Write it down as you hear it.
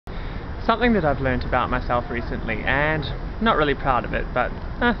Something that I've learnt about myself recently, and not really proud of it, but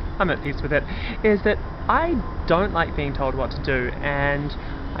I'm at peace with it, is that I don't like being told what to do, and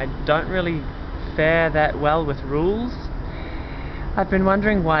I don't really fare that well with rules. I've been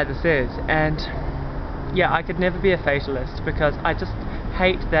wondering why this is, and yeah, I could never be a fatalist, because I just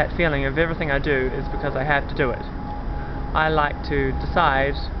hate that feeling of everything I do is because I have to do it. I like to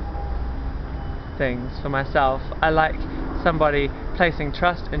decide things for myself. I like somebody placing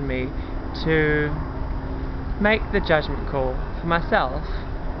trust in me to make the judgment call for myself.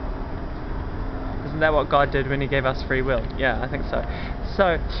 Isn't that what God did when He gave us free will? Yeah, I think so.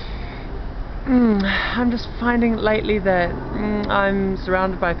 So, I'm just finding lately that I'm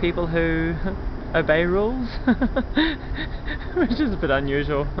surrounded by people who obey rules, which is a bit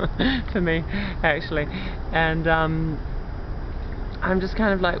unusual for me, actually. And I'm just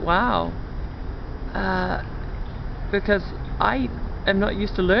kind of like, wow, because I am not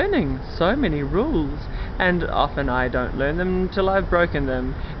used to learning so many rules, and often I don't learn them until I've broken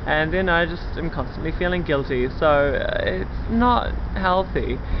them, and then I just am constantly feeling guilty, so it's not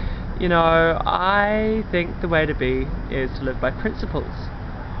healthy. You know, I think the way to be is to live by principles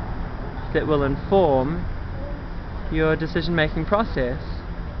that will inform your decision-making process,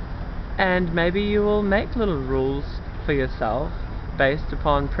 and maybe you will make little rules for yourself based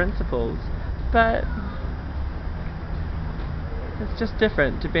upon principles, but it's just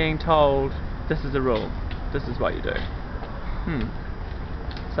different to being told this is a rule, this is what you do.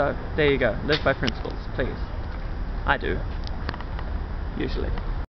 So there you go, live by principles, please. I do, usually.